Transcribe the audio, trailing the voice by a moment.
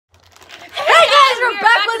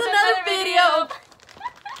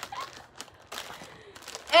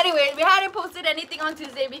have posted anything on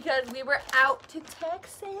Tuesday because we were out to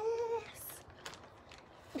Texas.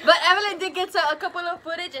 But Evelyn did get a couple of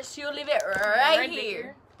footage and she'll leave it right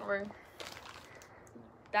here. Or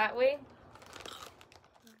that way.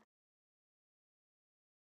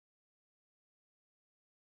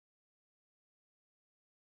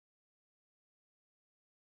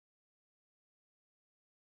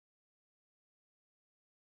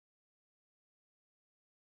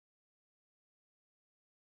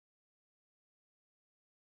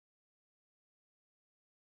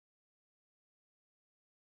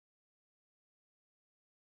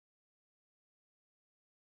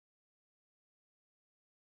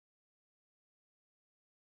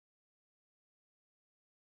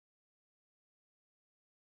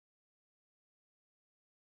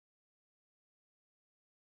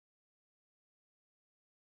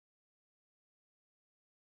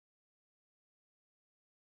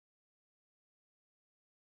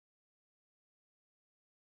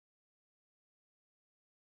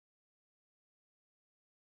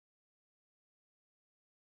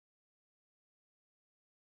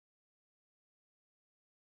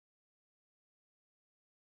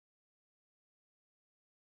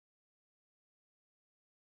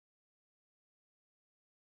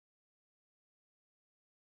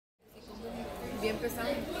 Bien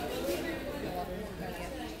pesado.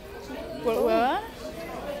 ¿Por hueva?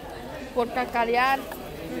 Por cacarear.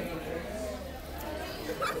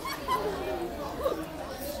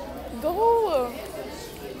 Go!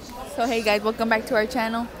 So hey guys, welcome back to our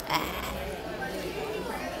channel.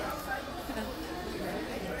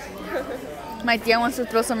 My tia wants to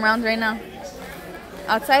throw some rounds right now.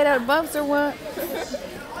 Outside at Bubs or what?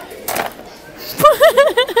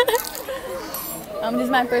 This is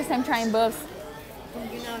my first time trying Bubs.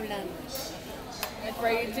 It's for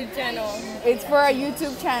our YouTube channel. It's for our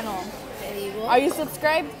YouTube channel. Are you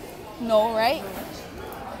subscribed? No, right?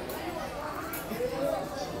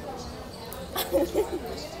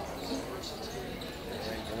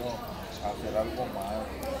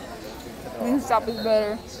 Stop is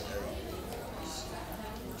better.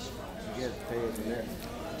 You get paid a little.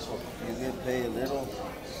 You get paid a little.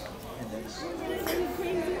 And then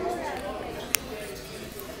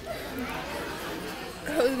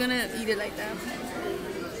Who's gonna eat it like that?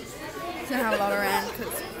 It's gonna have a lot of ranch.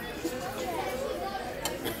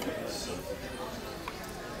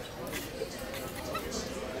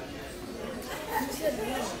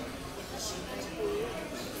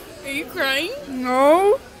 Are you crying?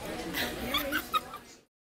 No.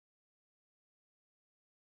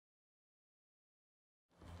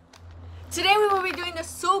 Today we will be doing the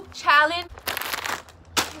soup challenge.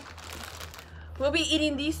 We'll be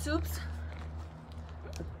eating these soups.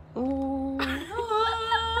 Ooh.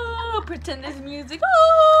 Oh, pretend there's music.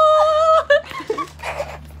 Oh.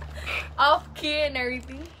 Off key and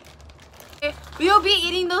everything. Okay, we will be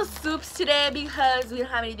eating those soups today because we don't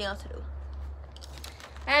have anything else to do.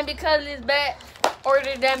 And because Lisbeth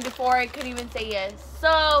ordered them before I could even say yes.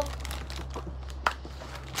 So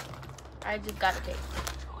I just gotta take.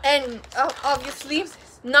 And obviously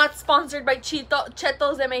not sponsored by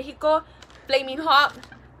Chetos de Mexico. Flaming hot.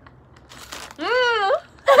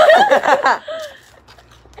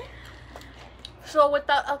 So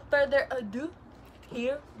without further ado,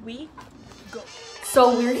 here we go.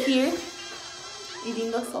 So we're here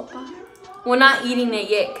eating the sopa. We're not eating it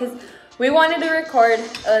yet because we wanted to record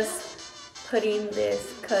us putting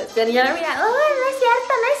this because then you're gonna be like, oh, no es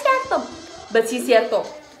cierto, no es cierto. But sí cierto.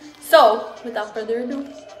 So without further ado,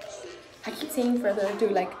 I keep saying further ado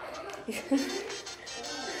like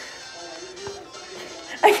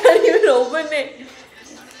I can't even open it.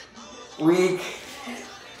 weak.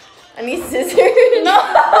 I need scissors. No!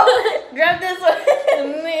 Grab this one.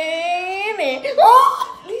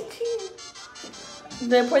 Oh!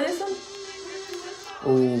 Do I pour this one?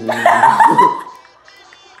 Oh.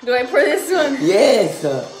 Do I pour this one? Yes.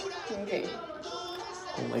 Okay.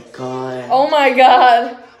 Oh my god. Oh my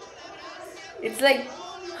god. It's like...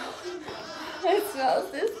 It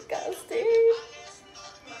smells disgusting.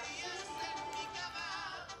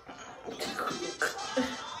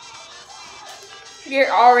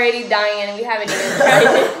 You're already dying and we haven't even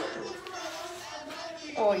tried it.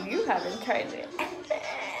 Oh, you haven't tried it.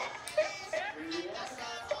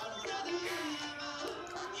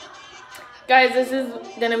 Guys, this is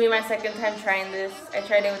gonna be my second time trying this. I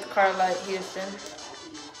tried it with Carla at Houston.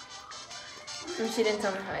 And she didn't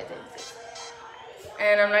tell me how it tastes.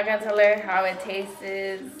 And I'm not gonna tell her how it tastes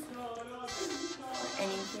or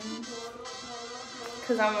anything.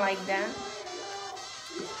 Cause I'm like that.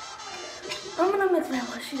 I'm gonna mix my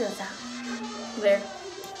while she does that. There.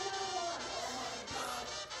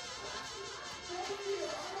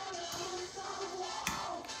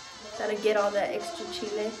 Gotta get all that extra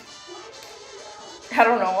chile. I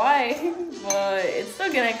don't know why, but it's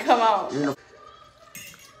still gonna come out.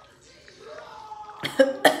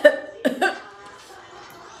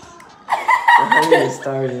 I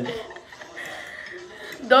started.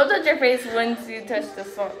 Don't touch your face once you touch the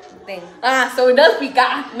thing. Ah, so it does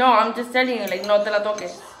picar. No, I'm just telling you, like, no te la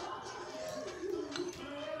toques.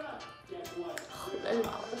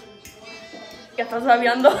 ¿Ya estás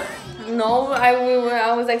babeando? No,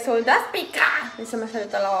 I was like, so that's picar. Y se me salió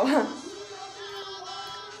toda la baba.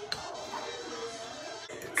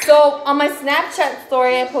 So on my Snapchat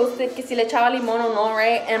story, I posted que si le echaba limón o no,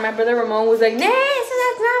 right? And my brother Ramon was like, nah, so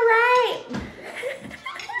that's not right.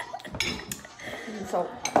 So,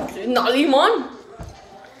 no limón.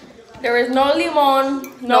 There is no limon,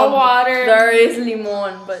 no water. There is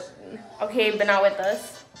limón, but okay, but not with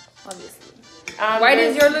us. obviously. Why Why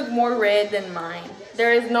does yours look more red than mine?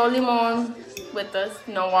 There is no limon with us,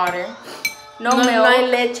 no water, no No milk. hay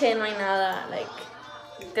leche, no hay nada. Like,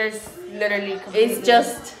 There's literally completely... it's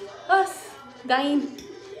just us dying.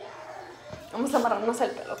 Vamos a amarrarnos el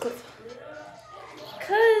pelo.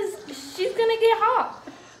 Cause she's gonna get hot.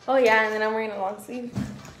 Oh yeah, and then I'm wearing a long sleeve.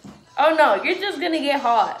 Oh no, you're just gonna get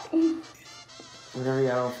hot. Whenever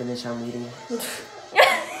y'all don't finish, I'm eating.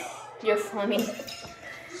 You're funny.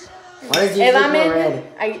 Why does you If look I'm more in, red?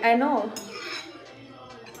 I know.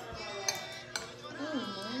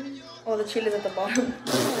 Oh, the chili's at the bottom.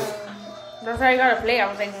 That's why I gotta play. I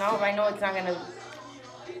was like, no, I know it's not gonna.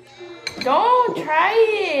 Don't try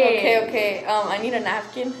it. Okay. I need a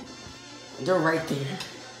napkin. They're right there.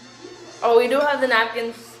 Oh, we do have the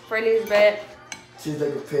napkins for Lisbeth She's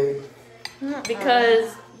like a pig.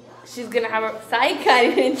 because she's gonna have a Psych, I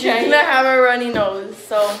didn't she's try gonna it. have a runny nose.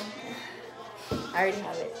 So I already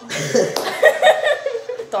have it.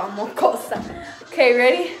 Toda mocosa. Okay,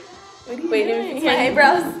 ready? Wait, let me fix my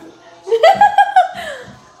eyebrows.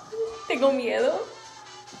 Tengo miedo.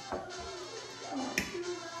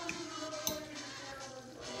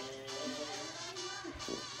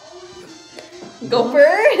 Go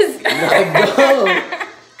first. Go.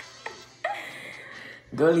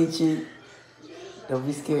 Go, Lichi. Don't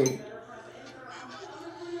be scared.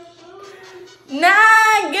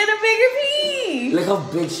 Nah, get a bigger piece. Look how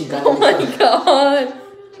big she got. Oh my god.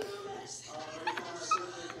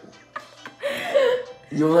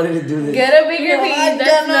 You wanted to do this. Get a bigger piece.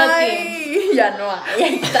 That's no nothing. hay. Ya no hay.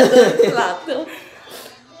 Ahí está todo el plato.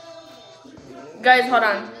 Guys, hold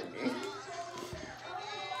on.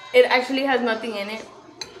 It actually has nothing in it.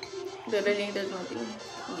 Literally, there's nothing.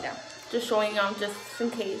 Mira. Just showing them just in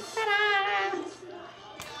case. Ta-da!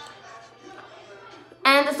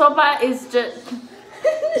 And the sopa is just...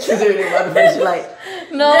 She's already about to finish like.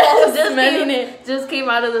 No, I was just smelling came, it. just came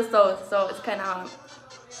out of the stove, so it's kind of hot.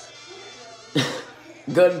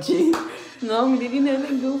 Go, Lichi. No, we didn't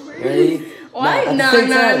even go for it. Ready? Why? At the No, same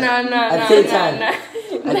no, time. no, no, At no, the same no, time. no. At the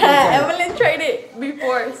same Nah, time. Evelyn tried it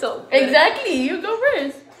before, so. Exactly, you go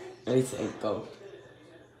first. Ready, set, go.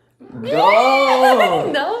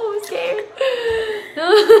 Go! No, I'm scared.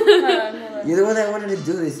 You're the one that wanted to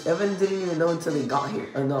do this. Evan didn't even know until they got here.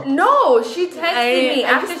 Or no. No, she texted me I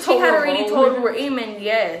after just she told had her already home. told Raymond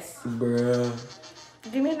yes. Bruh.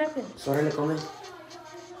 Give me a napkin. Sorry, le come.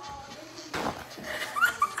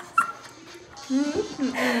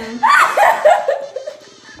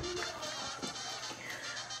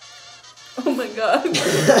 Oh my god.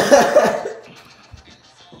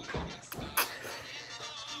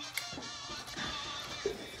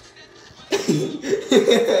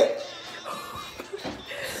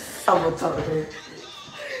 I'm gonna tell her.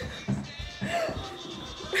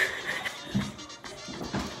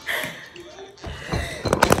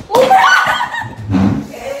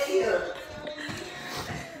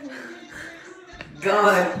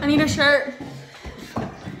 God. I need a shirt.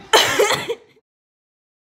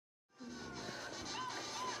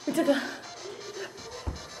 We took a.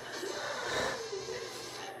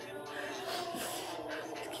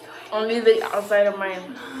 Only the outside of my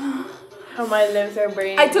lips are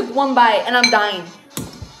burning. I took one bite and I'm dying.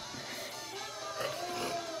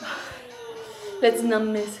 Let's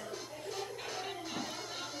numb this.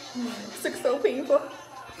 This looks so painful.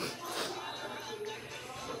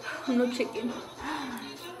 No chicken.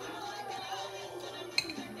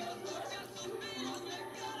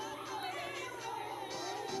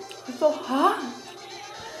 It's so hot.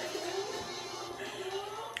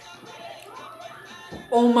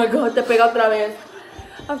 Oh my god, te pega otra vez.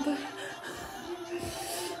 After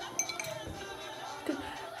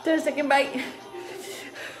the second bite.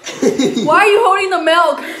 Why are you holding the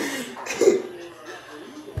milk?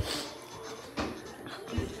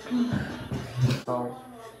 Oh.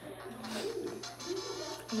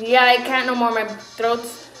 Yeah, I can't no more. My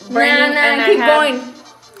throat's burning and keep going.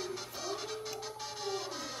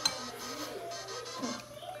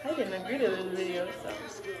 I didn't agree to this video, so.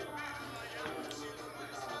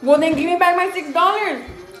 Well, then give me back my $6.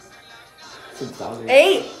 $6.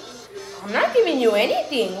 8. I'm not giving you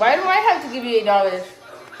anything. Why do I have to give you $8?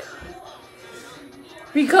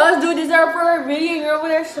 Because, dude, this is our first video and you're over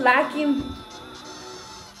there slacking.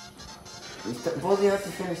 Both of you have to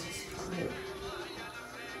finish this.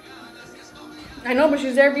 I know, but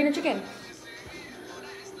she's there being a chicken.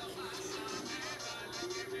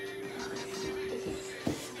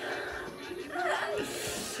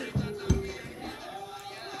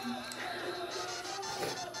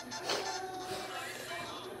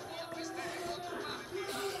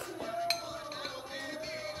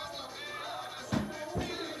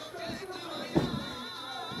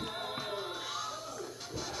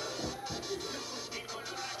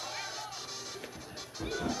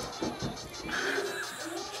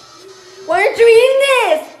 Why aren't you eating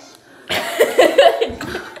this?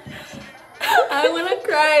 I wanna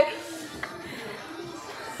cry.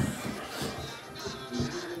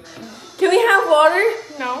 Can we have water?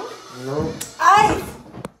 No. No. Ice.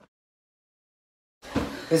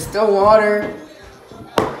 It's still water.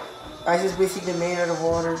 Ice is basically made out of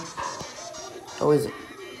water. How is it?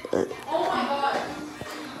 Oh my god.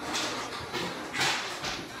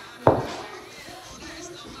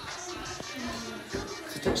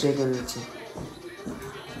 Just a chicken.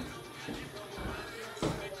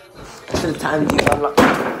 I should have timed you.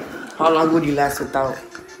 How long would you last with water?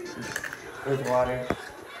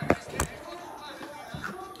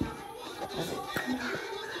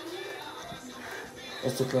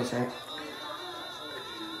 It's too close, right?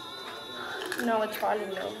 No, it's falling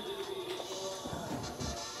though.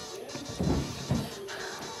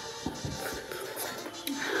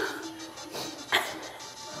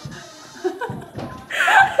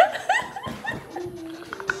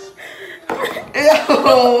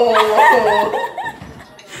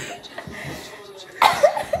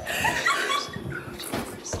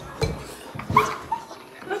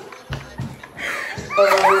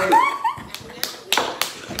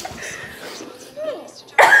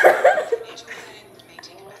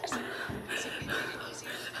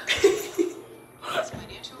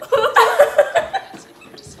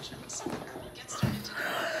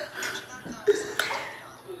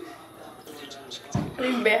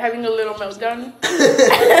 He's having a little meltdown.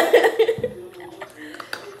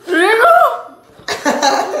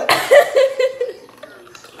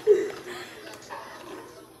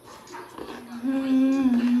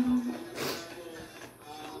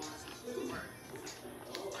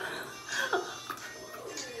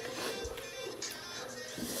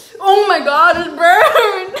 Oh my god, it's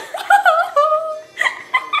burned!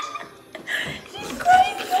 She's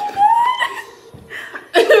crying so bad!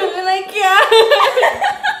 And I can't!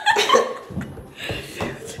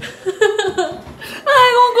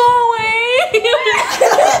 I'm gonna go away!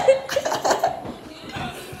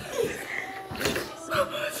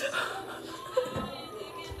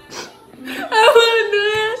 I wanna do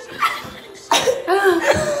this!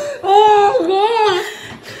 Oh god!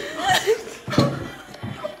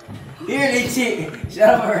 Here, Leechy. Shut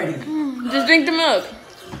up already. Just drink the milk.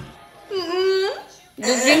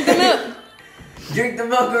 Just drink the milk. Drink the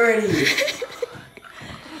milk already.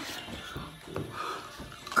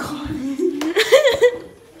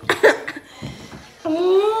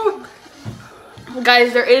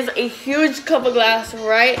 Guys, there is a huge cup of glass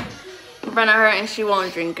right in front of her and she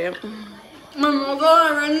won't drink it. Oh my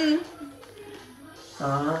god, Rennie.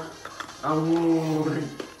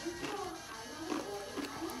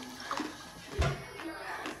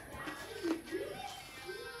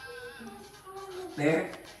 There.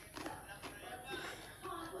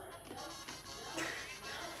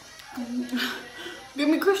 Give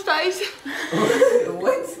me crushed ice.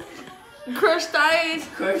 What? Crushed ice.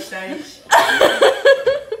 Crushed ice.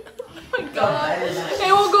 Oh my god.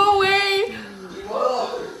 It won't go away.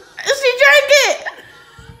 Whoa. She drank it!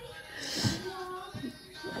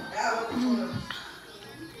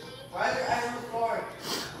 Why is your ice on the floor?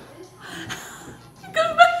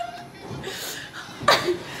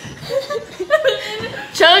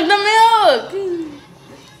 Chug the milk!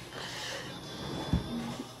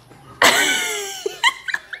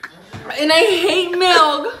 And I hate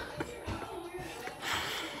milk.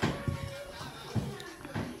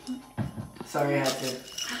 Sorry, I had to.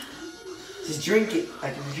 Just drink it.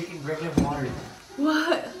 Like I'm drinking regular water.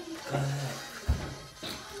 What?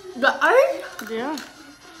 The ice? Yeah.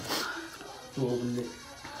 Who opened it?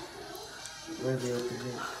 Where they opened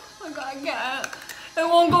it? Oh my god, I can't. It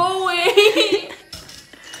won't go away.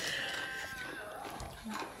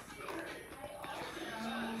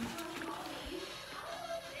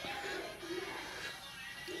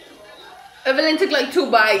 Evelyn took like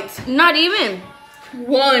 2 bites. Not even.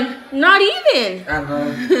 1. Not even. I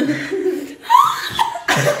know.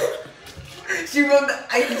 She rolled the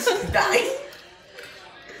ice. She died.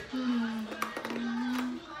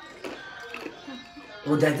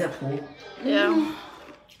 Well, that's that pool. Yeah.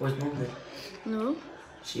 Where's Mom then? No.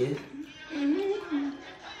 She is?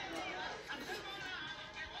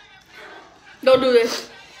 Don't do this.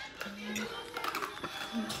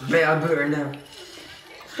 Man, I'll do it right now.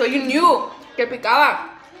 So you knew. Que picaba.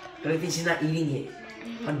 But I think she's not eating it.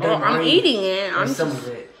 I'm Oh, done I'm already. eating it. Or I'm some of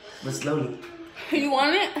it. But slowly. You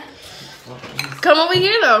want it? Come over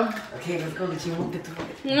here though. Okay, let's go. Get you moved it to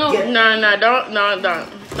No. Get- No,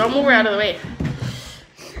 don't move her out of the way.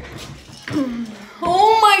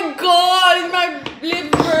 Oh my god, my lips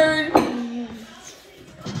burn.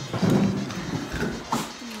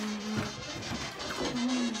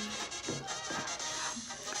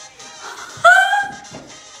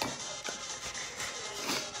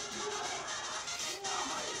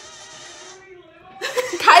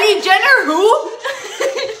 Kylie Jenner, who?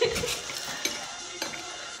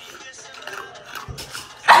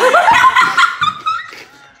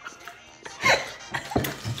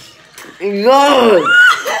 No!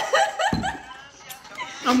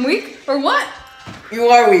 I'm weak or what? You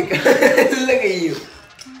are weak. Look at you.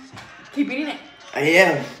 Keep eating it. I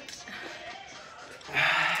am.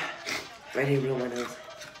 I didn't blow my nose.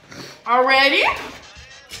 Already?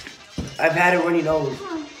 I've had a runny nose.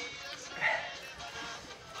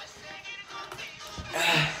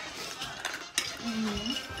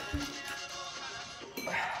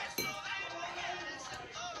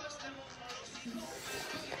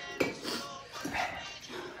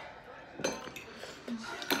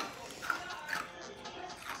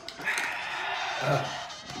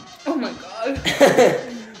 Oh my god.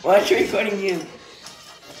 Why are you recording you?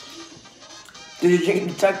 Did you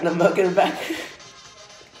drink the chocolate milk in the back?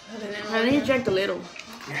 I think you drank a little.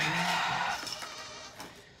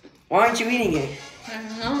 Why aren't you eating it? I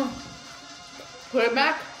don't know. Put it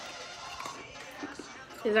back.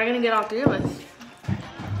 Is that gonna get all 3 of us?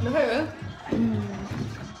 Look at it.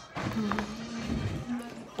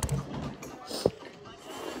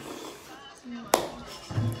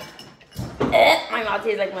 My mouth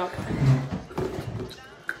tastes like milk.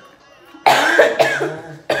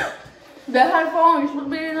 The headphone, you're supposed to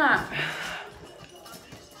be in that.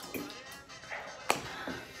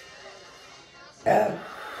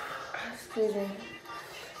 Excuse me.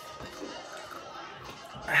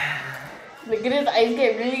 Look at his eyes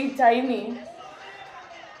get really tiny.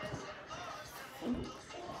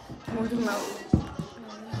 Move his mouth.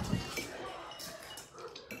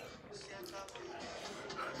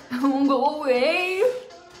 Don't go away.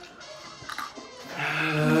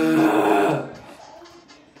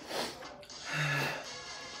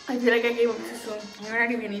 I feel like I gave up too soon. You're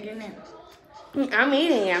not even eating it. I'm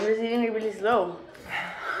eating it. I'm just eating it really slow.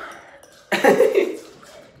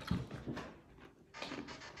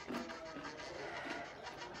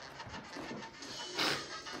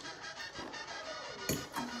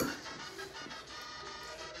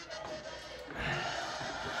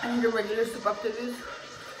 I need a regular soup after this.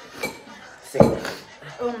 Same.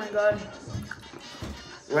 Oh my god.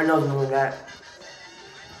 Right nose doing that.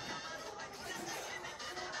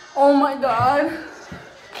 Oh my god.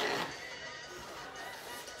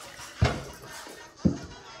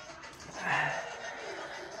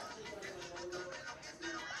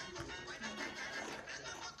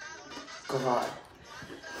 Go hard.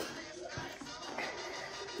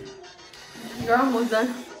 You're almost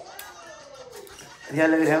done. Yeah,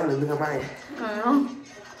 look at that one. Look at mine. I know.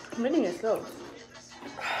 I'm eating it slow.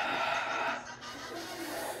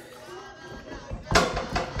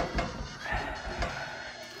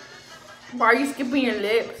 Why are you skipping your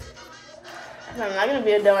lips? I'm not gonna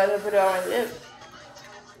be a dumb ass and put it on my lips.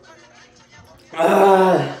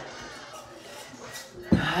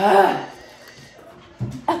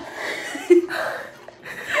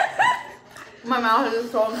 My mouth is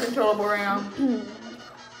so uncontrollable right now.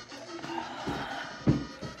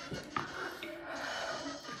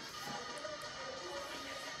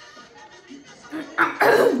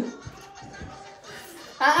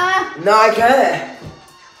 No, I can't.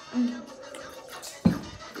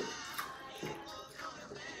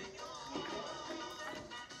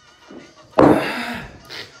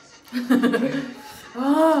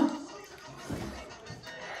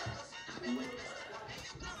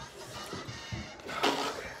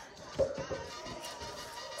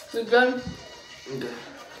 You done? I'm good.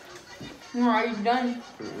 Are you done?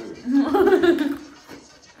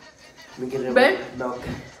 Let me get it. Ben? Milk.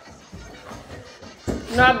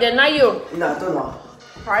 No, I'm dead. Not you. No, don't know.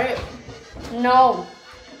 Try it. No.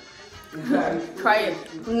 Try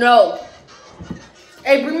it. No.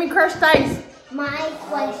 Hey, bring me crushed ice. My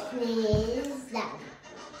question is that.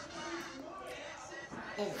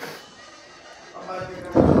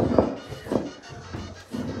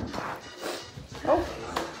 Oh.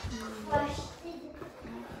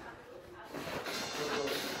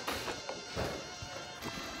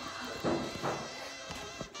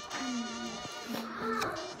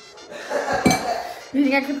 You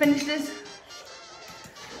think I can finish this?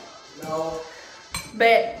 No.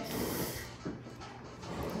 Bet.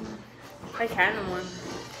 I can't no more.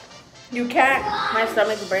 You can't. My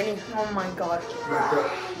stomach's burning. Oh my god.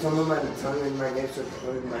 Some of my tongue and my lips are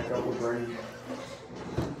burning, my throat will burn.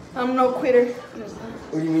 I'm no quitter.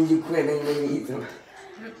 What do you mean you quit and then you eat them?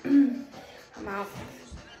 I'm out.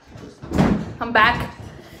 I'm back.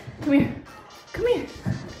 Come here. Come here.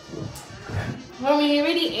 Well, we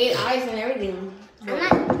already ate ice and everything. I'm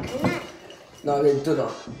not. No, then do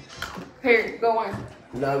not. Here, go on.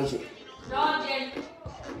 No, we should. No, Jen.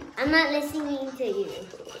 I'm not listening to you.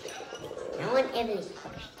 I want Evelyn's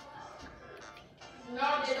question.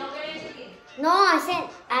 No, Jen, don't get anything. No, I said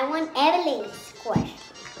I want Evelyn's question.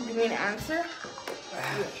 You mean answer?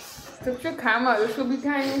 Yes. Fix your camera. This will be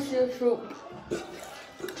kind of shoot.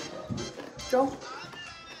 Joe?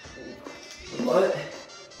 What?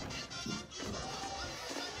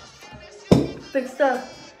 Fix the...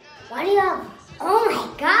 What do you have? Oh my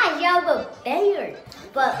god, you have a bear.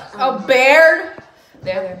 But A bear?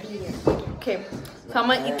 There. Okay. So I'm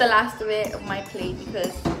gonna eat the last of it of my plate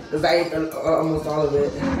because... Because I ate almost all of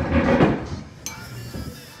it.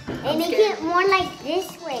 and make it more like this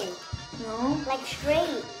way, No. like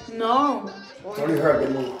straight. No. It's only her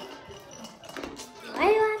that move. Why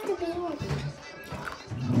do you have to be with me?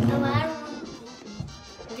 No, I don't.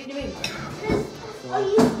 What are you doing? Oh,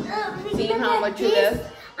 you Seeing how much you this?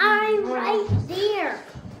 left? I'm right there.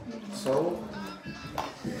 So?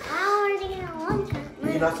 How are they gonna want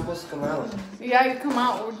You're not supposed to come out. Yeah, you come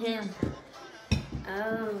out over here.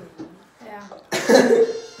 Oh. Yeah.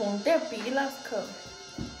 Ponte pilas, cup.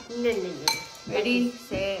 No. Ready,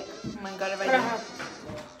 set. Oh my god, if I didn't.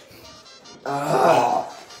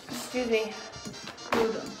 Excuse me.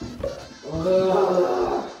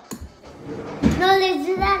 No, let's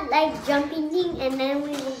do that like jumping thing and then we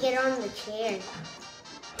will get on the chair.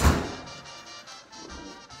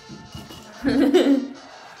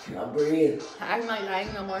 Now breathe. I'm not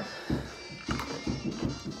lying no more.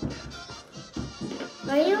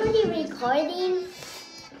 Are you already recording?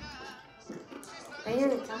 I need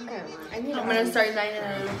to talk about I'm gonna start lying in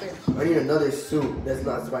a little bit. I need another soup that's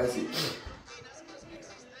not spicy.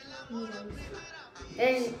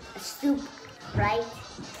 There's a soup, right?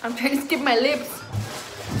 I'm trying to skip my lips.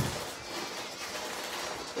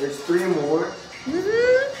 There's 3 more.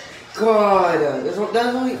 God, that's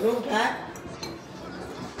only 1 pack.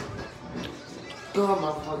 God,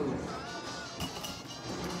 my fucking.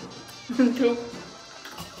 Two.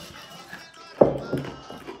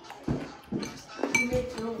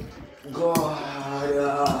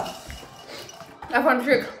 God. I found a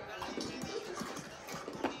trick.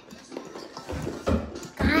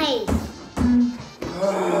 Guys,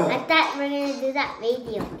 I thought we're gonna do that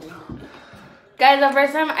video thing. Guys, the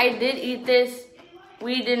first time I did eat this,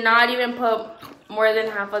 we did not even put more than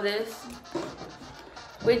half of this.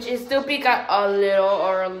 Which is still pica a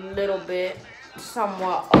little bit,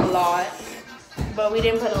 somewhat a lot. But we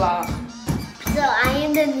didn't put a lot. So I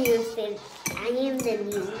am the news. I am the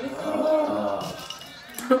news.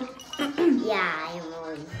 Yeah, I am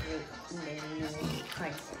always the news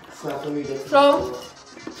person. So,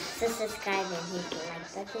 So subscribe and hit the like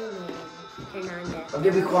button and turn on the Okay,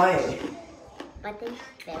 be quiet. button,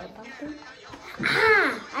 bell button.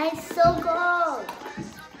 Ah, I so cold.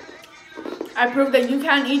 I proved that you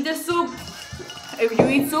can eat this soup if you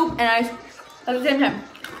eat soup and ice at the same time.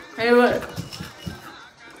 Hey, look.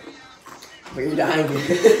 But you're dying.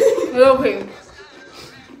 It's okay.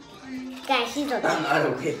 Guys, she's okay. I'm not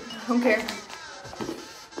okay. I don't care.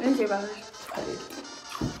 I didn't say about it.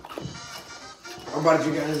 I'm about to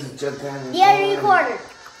drink out of this jug can. The recorder.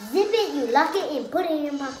 Zip it, you lock it, and put it in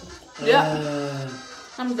your pocket. Yeah.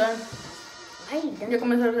 I'm done. Are you done? Yo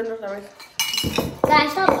comencé a hacer otra vez.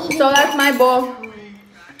 Guys, stop eating. So that's my bowl.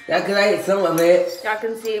 Yeah, because I ate some of it. Y'all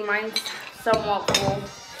can see mine's somewhat full.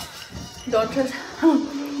 Don't trust.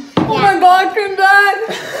 Oh my god, turn that!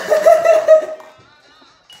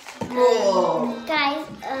 Oh. Guys,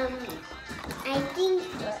 I think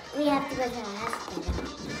we have to go to the hospital.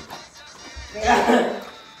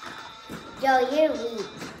 Joe, you're weak.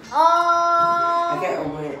 I Oh! can't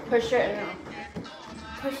open it. Push it now.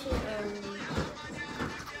 Push it.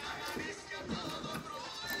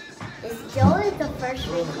 Joe is the first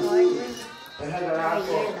recorder. I had Or the last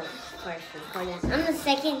you're one. the first recorder. I'm the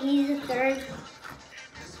second, he's the third.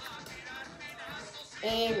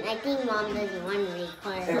 And I think Mom doesn't want to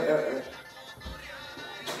record.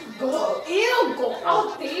 Go, ew, go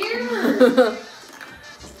out there.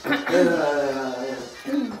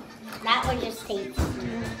 That one just tastes.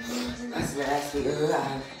 That's nasty.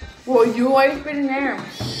 Well, you always been in there.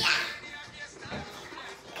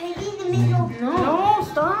 Can I be in the middle? No,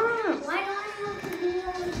 stop. Why do I have to be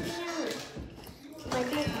over here? I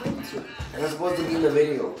don't want to. I'm supposed to be in the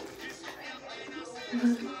video.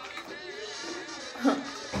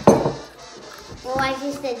 Well, I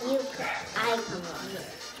just said you. I come over here.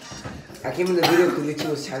 I came in the video because Vicky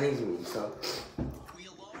was challenging me, so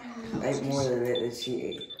I ate more than it than she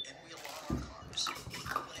ate.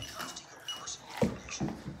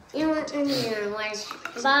 You know what? I'm gonna watch.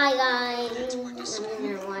 Bye, guys. I'm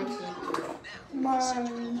gonna watch it.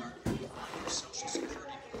 Bye.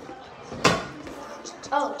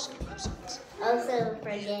 Oh, also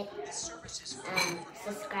forget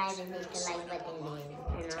subscribe and hit the like button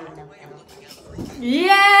and turn on the bell.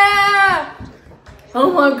 Yeah!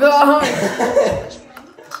 Oh my god!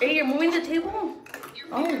 Hey, you're moving the table?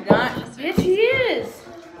 Oh my god. Yes, he is.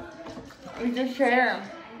 It's the chair.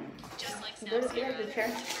 Good, yeah, the chair.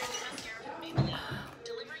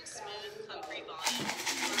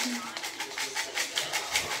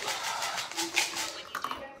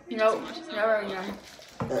 Nope, never again.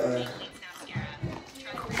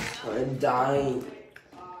 I'm dying.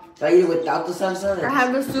 Did I eat it without the salsa? I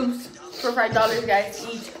have the soups for $5, guys,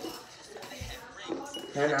 each.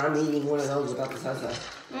 And I'm eating one of those without the salsa.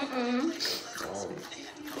 Mm-mm. Oh.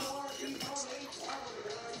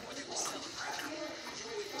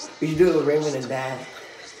 We should do it with Raymond and Dad.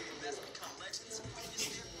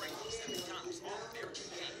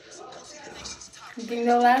 You think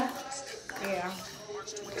they'll laugh? Yeah.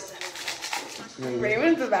 Raymond.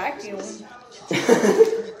 Raymond's a vacuum.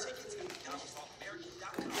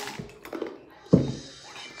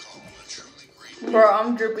 Bro,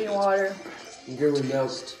 I'm dripping water. You're with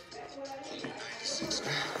milk.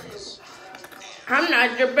 I'm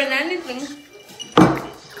not dripping anything.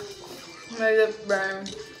 My lip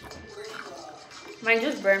burned. Mine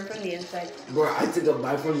just burned from the inside. Bro, I took a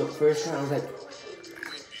bite from the first time. I was like,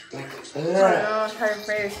 I know, it's hard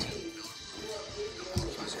first.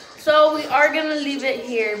 So we are gonna leave it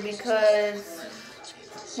here because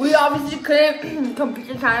we obviously couldn't complete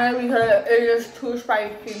the channel because it was too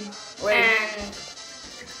spicy. And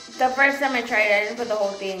the first time I tried it, I didn't put the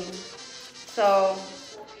whole thing. So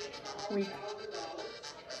we.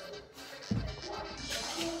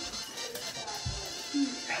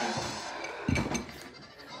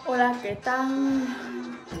 Hola, ¿qué tal?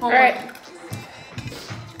 Alright.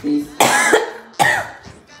 peace.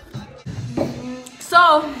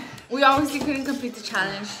 So, we obviously couldn't complete the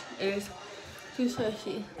challenge. It was too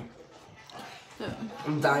spicy.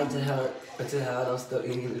 I'm dying to hell. I'm still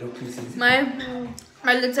eating little pieces. My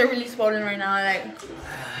lips are really swollen right now. Like,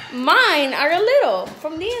 Mine are a little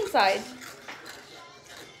from the inside.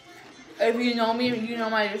 if you know me, you know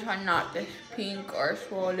my lips are not this pink or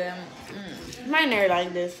swollen. Mine are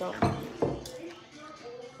like this, so.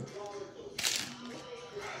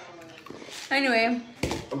 Anyway,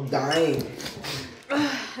 I'm dying. I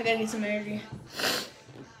gotta get some energy.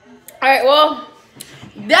 Alright, well,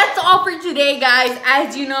 that's all for today, guys.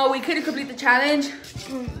 As you know, we couldn't complete the challenge.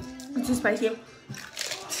 It's too spicy.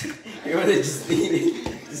 You wanna just eat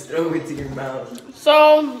it? Just throw it to your mouth.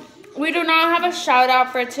 So, we do not have a shout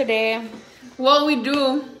out for today. Well, we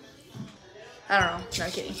do. I don't know.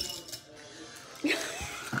 Not kidding.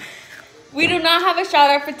 We do not have a shout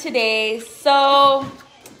out for today. So,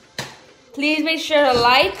 please make sure to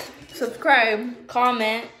like, Subscribe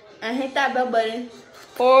comment, and hit that bell button.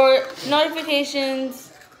 for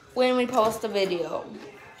notifications when we post a video.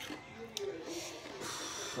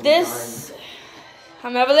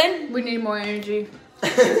 I'm Evelyn. We need more energy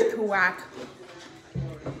to whack.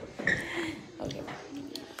 Okay.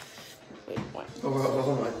 Wait, one.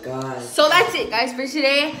 Oh my god. So that's it, guys, for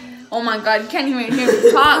today. Oh my god, you can't even hear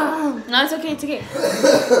me talk. No, it's okay, it's okay.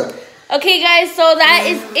 Okay, guys, so that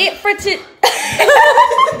is it for today.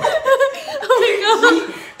 Oh my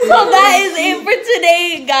god. So that is it for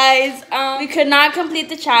today, guys. We could not complete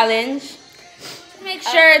the challenge. Make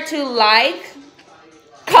sure to like,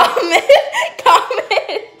 comment,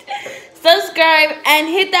 subscribe, and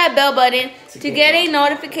hit that bell button to get a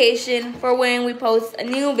notification for when we post a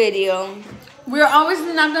new video. We're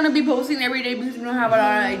obviously not going to be posting every day because we don't have a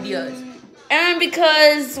lot of ideas. And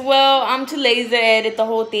because, well, I'm too lazy to edit the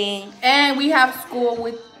whole thing. And we have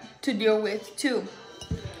school to deal with, too.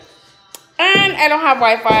 And I don't have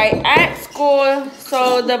Wi-Fi at school,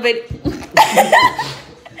 so the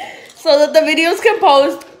so that the videos can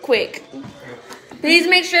post quick. Please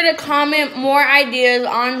make sure to comment more ideas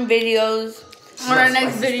on videos On our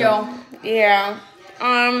next video. Yeah.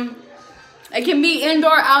 It can be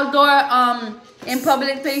indoor, outdoor, in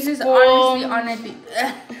public places. Honestly,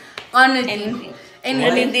 on anything.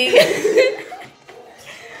 Anything.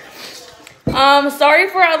 Sorry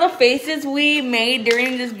for all the faces we made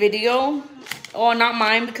during this video. Well, not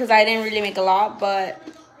mine because I didn't really make a lot, but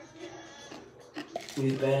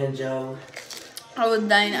We banned Joe. I was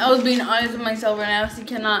dying. I was being honest with myself and I honestly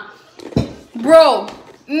cannot. Bro,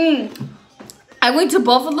 I went to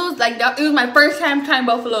Buffalo's. Like, that, it was my first time trying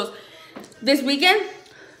Buffalo's. This weekend,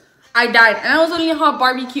 I died. And I was only a hot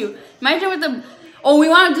barbecue. Imagine with the... Oh, we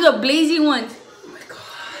want to do the blazing ones.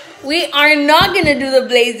 we are not gonna do the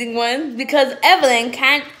blazing ones because Evelyn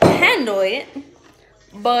can't handle it.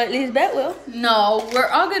 But Lisbeth will. No, we're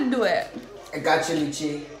all going to do it. I got you,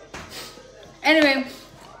 Luchi. Anyway,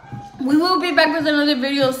 we will be back with another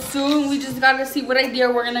video soon. We just got to see what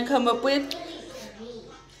idea we're going to come up with.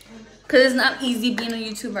 Because it's not easy being a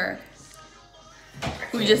YouTuber.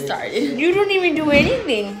 We just started. You don't even do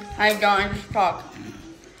anything. I just talk.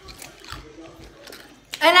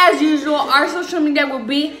 And as usual, our social media will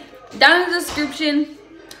be down in the description.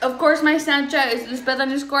 Of course, my Snapchat is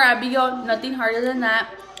Lisbeth_Abigail. Nothing harder than that.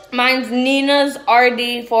 Mine's Nina's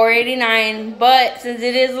RD489, but since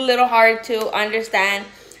it is a little hard to understand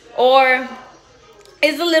or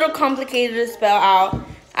it's a little complicated to spell out,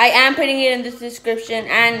 I am putting it in the description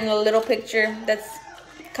and in a little picture that's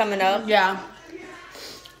coming up. Yeah.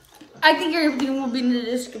 I think everything will be in the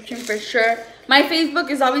description for sure. My Facebook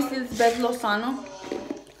is obviously Lisbeth Lozano.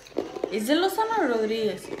 Is it Lozano or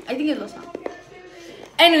Rodriguez? I think it's Lozano.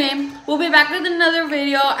 Anyway, we'll be back with another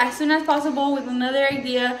video as soon as possible with another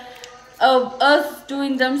idea of us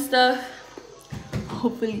doing dumb stuff.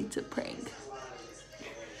 Hopefully it's a prank.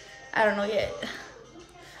 I don't know yet.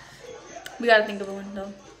 We gotta think of a one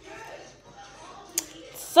though.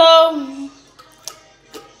 So,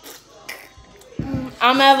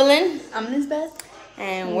 I'm Evelyn. I'm Lisbeth.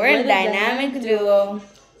 And we're a dynamic duo.